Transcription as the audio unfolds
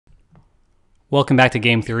Welcome back to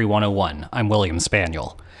Game Theory 101. I'm William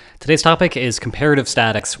Spaniel. Today's topic is comparative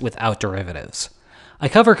statics without derivatives. I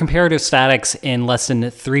cover comparative statics in lesson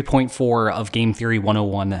 3.4 of Game Theory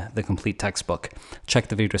 101, the complete textbook. Check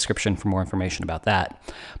the video description for more information about that.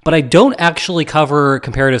 But I don't actually cover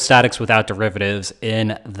comparative statics without derivatives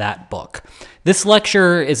in that book. This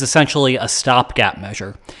lecture is essentially a stopgap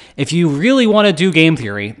measure. If you really want to do game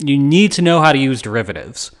theory, you need to know how to use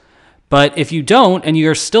derivatives. But if you don't, and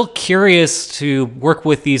you're still curious to work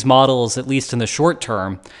with these models, at least in the short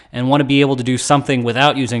term, and want to be able to do something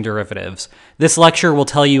without using derivatives, this lecture will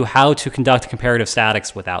tell you how to conduct comparative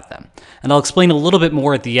statics without them. And I'll explain a little bit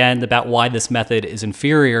more at the end about why this method is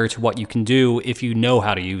inferior to what you can do if you know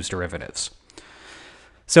how to use derivatives.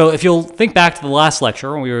 So if you'll think back to the last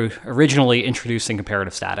lecture when we were originally introducing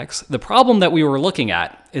comparative statics, the problem that we were looking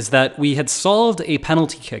at is that we had solved a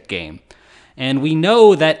penalty kick game. And we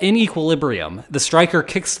know that in equilibrium, the striker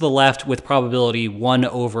kicks to the left with probability 1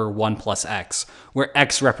 over 1 plus x, where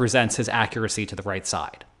x represents his accuracy to the right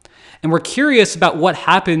side. And we're curious about what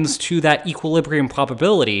happens to that equilibrium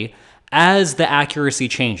probability as the accuracy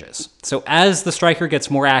changes. So as the striker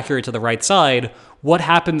gets more accurate to the right side, what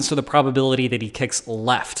happens to the probability that he kicks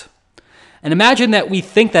left? And imagine that we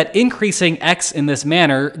think that increasing x in this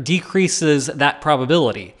manner decreases that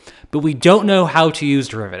probability. But we don't know how to use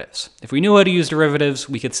derivatives. If we knew how to use derivatives,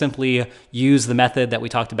 we could simply use the method that we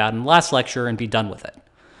talked about in the last lecture and be done with it.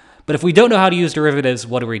 But if we don't know how to use derivatives,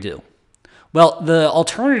 what do we do? Well, the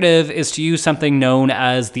alternative is to use something known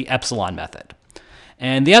as the epsilon method.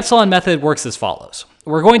 And the epsilon method works as follows.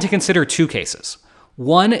 We're going to consider two cases.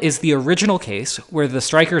 One is the original case, where the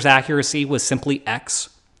striker's accuracy was simply x.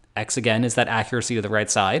 X, again, is that accuracy to the right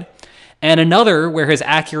side. And another where his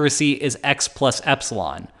accuracy is x plus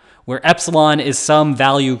epsilon, where epsilon is some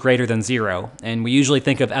value greater than 0, and we usually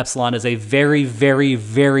think of epsilon as a very, very,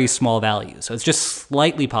 very small value, so it's just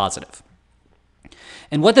slightly positive.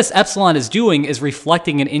 And what this epsilon is doing is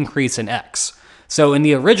reflecting an increase in x. So in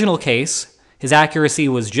the original case, his accuracy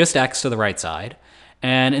was just x to the right side,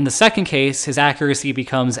 and in the second case, his accuracy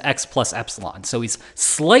becomes x plus epsilon. So he's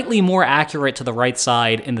slightly more accurate to the right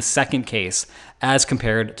side in the second case as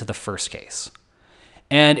compared to the first case.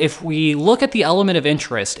 And if we look at the element of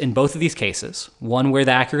interest in both of these cases, one where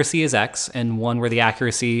the accuracy is x and one where the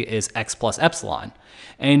accuracy is x plus epsilon,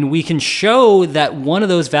 and we can show that one of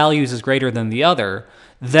those values is greater than the other,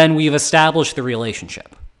 then we've established the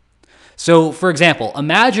relationship. So, for example,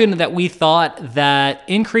 imagine that we thought that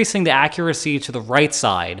increasing the accuracy to the right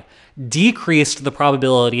side decreased the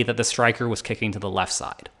probability that the striker was kicking to the left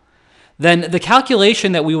side. Then the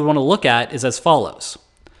calculation that we would want to look at is as follows.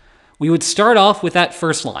 We would start off with that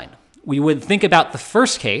first line. We would think about the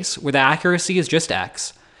first case, where the accuracy is just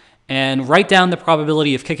x, and write down the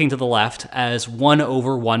probability of kicking to the left as 1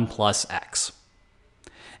 over 1 plus x.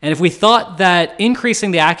 And if we thought that increasing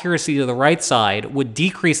the accuracy to the right side would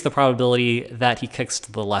decrease the probability that he kicks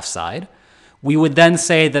to the left side, we would then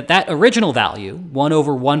say that that original value, 1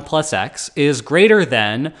 over 1 plus x, is greater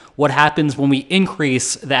than what happens when we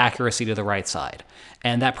increase the accuracy to the right side.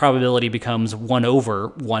 And that probability becomes 1 over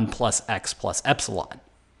 1 plus x plus epsilon.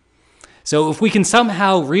 So if we can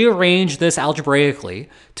somehow rearrange this algebraically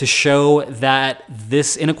to show that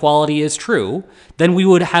this inequality is true, then we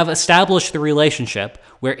would have established the relationship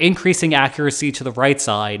where increasing accuracy to the right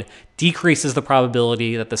side decreases the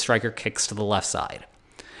probability that the striker kicks to the left side.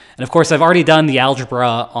 And of course, I've already done the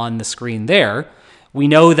algebra on the screen there. We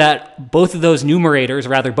know that both of those numerators, or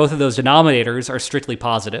rather both of those denominators, are strictly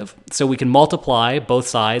positive. So we can multiply both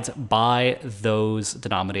sides by those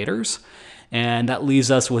denominators. And that leaves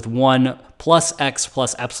us with 1 plus x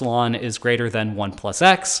plus epsilon is greater than 1 plus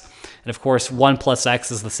x. And of course, 1 plus x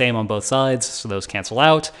is the same on both sides, so those cancel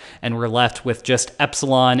out. And we're left with just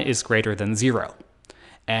epsilon is greater than 0.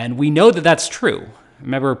 And we know that that's true.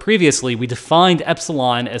 Remember, previously, we defined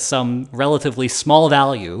epsilon as some relatively small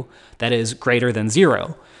value that is greater than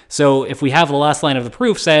 0. So if we have the last line of the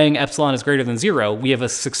proof saying epsilon is greater than 0, we have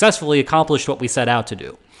successfully accomplished what we set out to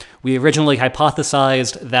do. We originally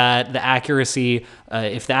hypothesized that the accuracy,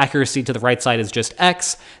 if the accuracy to the right side is just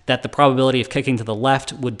x, that the probability of kicking to the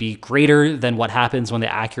left would be greater than what happens when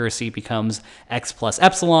the accuracy becomes x plus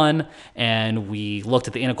epsilon. And we looked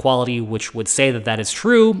at the inequality, which would say that that is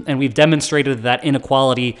true. And we've demonstrated that that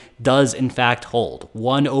inequality does in fact hold.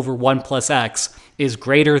 1 over 1 plus x is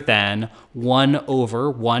greater than 1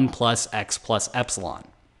 over 1 plus x plus epsilon.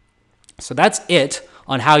 So that's it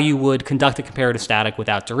on how you would conduct a comparative static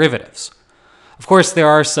without derivatives. Of course, there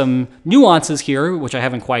are some nuances here, which I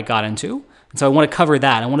haven't quite got into, and so I want to cover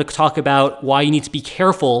that. I want to talk about why you need to be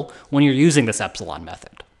careful when you're using this epsilon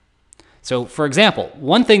method. So for example,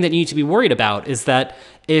 one thing that you need to be worried about is that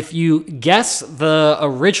if you guess the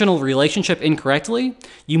original relationship incorrectly,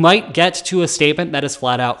 you might get to a statement that is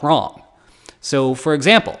flat out wrong. So for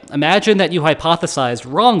example, imagine that you hypothesized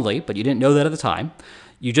wrongly, but you didn't know that at the time.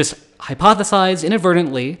 You just hypothesized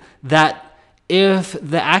inadvertently that if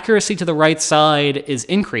the accuracy to the right side is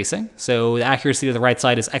increasing, so the accuracy to the right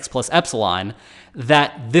side is x plus epsilon,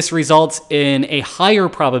 that this results in a higher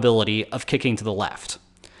probability of kicking to the left.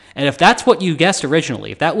 And if that's what you guessed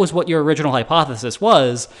originally, if that was what your original hypothesis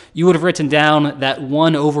was, you would have written down that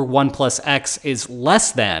 1 over 1 plus x is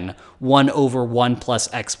less than 1 over 1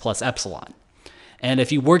 plus x plus epsilon. And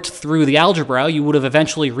if you worked through the algebra, you would have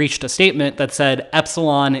eventually reached a statement that said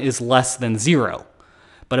epsilon is less than 0.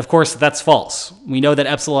 But of course, that's false. We know that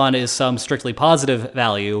epsilon is some strictly positive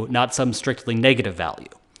value, not some strictly negative value.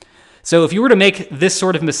 So if you were to make this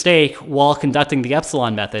sort of mistake while conducting the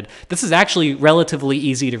epsilon method, this is actually relatively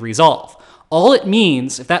easy to resolve. All it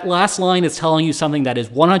means, if that last line is telling you something that is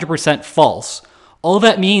 100% false, all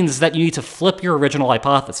that means is that you need to flip your original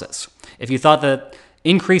hypothesis. If you thought that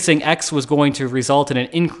increasing x was going to result in an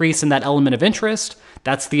increase in that element of interest,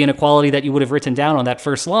 that's the inequality that you would have written down on that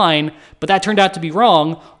first line, but that turned out to be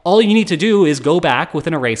wrong. All you need to do is go back with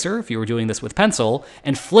an eraser, if you were doing this with pencil,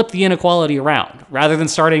 and flip the inequality around. Rather than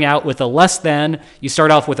starting out with a less than, you start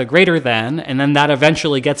off with a greater than, and then that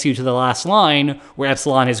eventually gets you to the last line where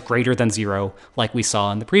epsilon is greater than 0, like we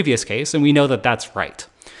saw in the previous case, and we know that that's right.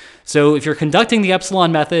 So if you're conducting the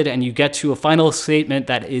epsilon method and you get to a final statement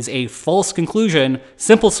that is a false conclusion,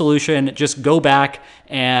 simple solution, just go back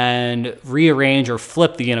and rearrange or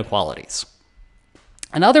flip the inequalities.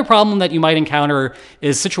 Another problem that you might encounter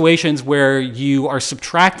is situations where you are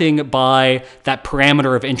subtracting by that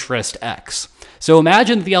parameter of interest x. So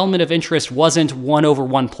imagine the element of interest wasn't 1 over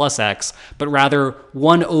 1 plus x, but rather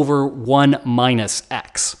 1 over 1 minus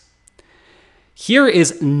x. Here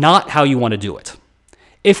is not how you want to do it.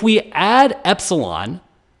 If we add epsilon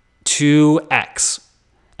to x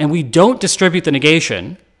and we don't distribute the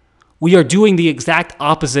negation, we are doing the exact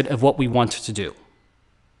opposite of what we want to do.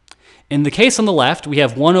 In the case on the left, we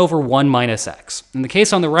have 1 over 1 minus x. In the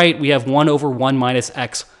case on the right, we have 1 over 1 minus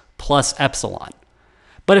x plus epsilon.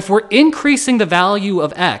 But if we're increasing the value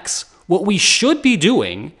of x, what we should be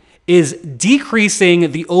doing is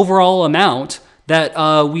decreasing the overall amount that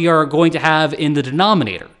we are going to have in the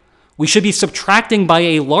denominator. We should be subtracting by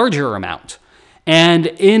a larger amount. And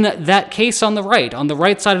in that case on the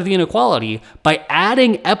right side of the inequality, by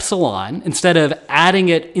adding epsilon instead of adding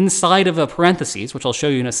it inside of a parentheses, which I'll show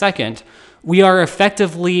you in a second, we are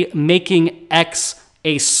effectively making x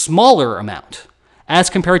a smaller amount as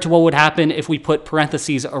compared to what would happen if we put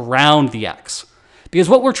parentheses around the x. Because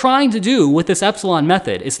what we're trying to do with this epsilon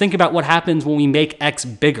method is think about what happens when we make x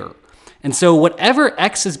bigger. And so whatever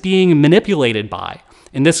x is being manipulated by,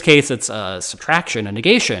 in this case, it's a subtraction, a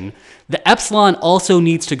negation, the epsilon also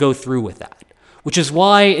needs to go through with that, which is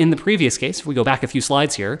why in the previous case, if we go back a few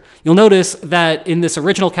slides here, you'll notice that in this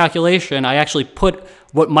original calculation, I actually put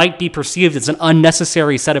what might be perceived as an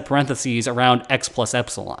unnecessary set of parentheses around x plus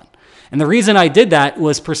epsilon. And the reason I did that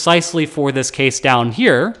was precisely for this case down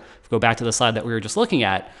here, if we go back to the slide that we were just looking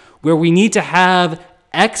at, where we need to have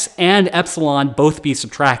x and epsilon both be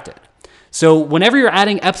subtracted. So whenever you're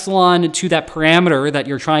adding epsilon to that parameter that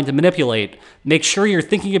you're trying to manipulate, make sure you're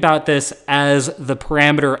thinking about this as the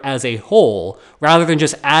parameter as a whole, rather than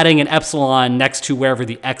just adding an epsilon next to wherever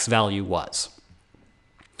the x value was.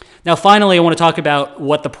 Now, finally, I want to talk about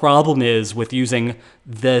what the problem is with using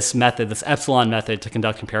this method, this epsilon method, to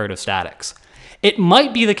conduct comparative statics. It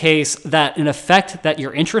might be the case that an effect that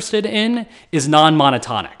you're interested in is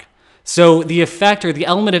non-monotonic. So the effect or the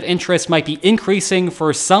element of interest might be increasing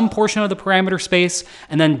for some portion of the parameter space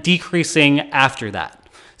and then decreasing after that.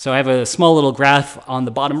 So I have a small little graph on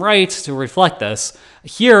the bottom right to reflect this.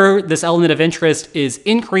 Here, this element of interest is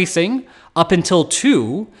increasing up until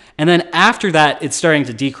 2, and then after that, it's starting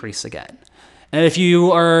to decrease again. And if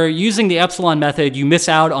you are using the epsilon method, you miss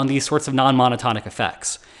out on these sorts of non-monotonic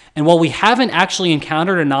effects. And while we haven't actually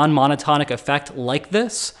encountered a non-monotonic effect like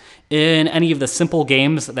this in any of the simple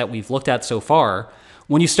games that we've looked at so far,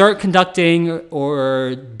 when you start conducting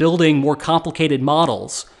or building more complicated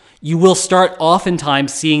models, you will start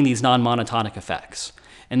oftentimes seeing these non-monotonic effects.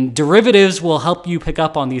 And derivatives will help you pick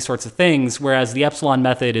up on these sorts of things, whereas the epsilon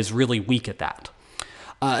method is really weak at that.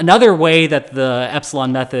 Another way that the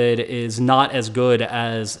epsilon method is not as good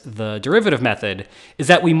as the derivative method is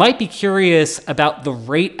that we might be curious about the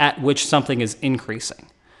rate at which something is increasing.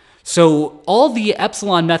 So all the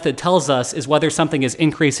epsilon method tells us is whether something is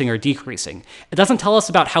increasing or decreasing. It doesn't tell us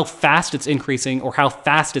about how fast it's increasing or how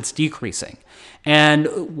fast it's decreasing.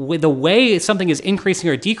 And with the way something is increasing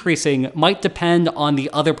or decreasing might depend on the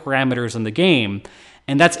other parameters in the game.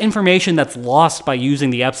 And that's information that's lost by using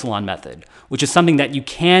the epsilon method, which is something that you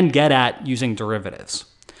can get at using derivatives.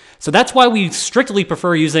 So that's why we strictly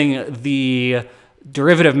prefer using the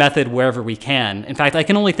derivative method wherever we can. In fact, I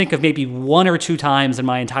can only think of maybe 1 or 2 times in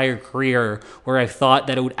my entire career where I thought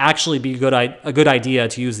that it would actually be a good idea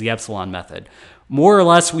to use the epsilon method. More or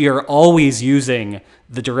less, we are always using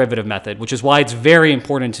the derivative method, which is why it's very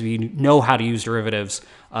important to know how to use derivatives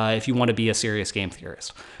if you want to be a serious game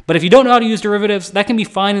theorist. But if you don't know how to use derivatives, that can be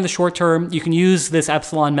fine in the short term. You can use this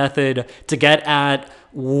epsilon method to get at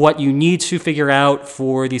what you need to figure out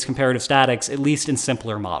for these comparative statics, at least in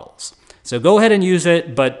simpler models. So go ahead and use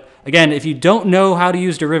it, but again, if you don't know how to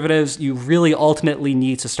use derivatives, you really ultimately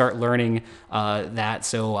need to start learning that.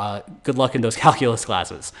 So good luck in those calculus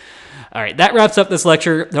classes. All right, that wraps up this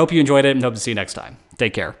lecture. Hope you enjoyed it and hope to see you next time.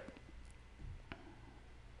 Take care.